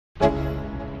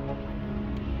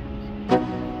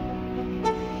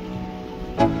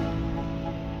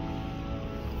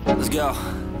Yo,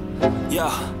 yo,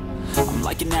 I'm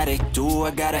like an addict, do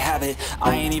I gotta have it.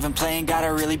 I ain't even playing, got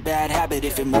a really bad habit.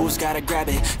 If it moves, gotta grab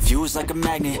it, fuse like a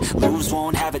magnet. Lose,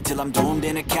 won't have it till I'm doomed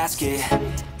in a casket.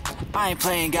 I ain't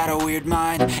playing, got a weird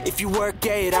mind. If you work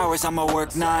 8 hours, I'ma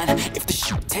work 9. If the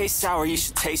shoot tastes sour, you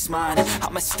should taste mine.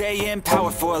 I'ma stay in power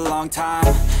for a long time.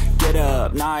 Get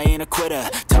up, nah, I ain't a quitter.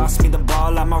 Toss me the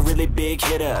ball, I'm a really big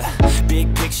hitter.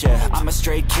 Big picture, I'm a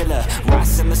straight killer.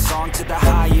 Rising the song to the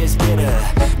highest bidder.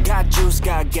 Got juice,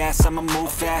 got gas, I'ma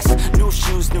move fast. New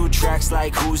shoes, new tracks,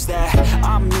 like who's that?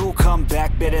 I'm new, come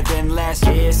back, better than last.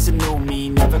 Yeah, it's a new me,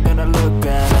 never gonna look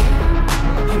back.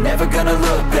 Never gonna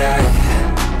look back.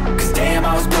 Cause damn,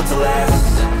 I was built to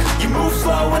last. You move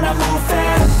slow and I move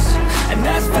fast, and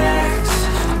that's facts.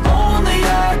 Only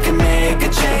I can make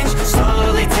a change.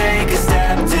 Slowly take a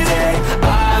step to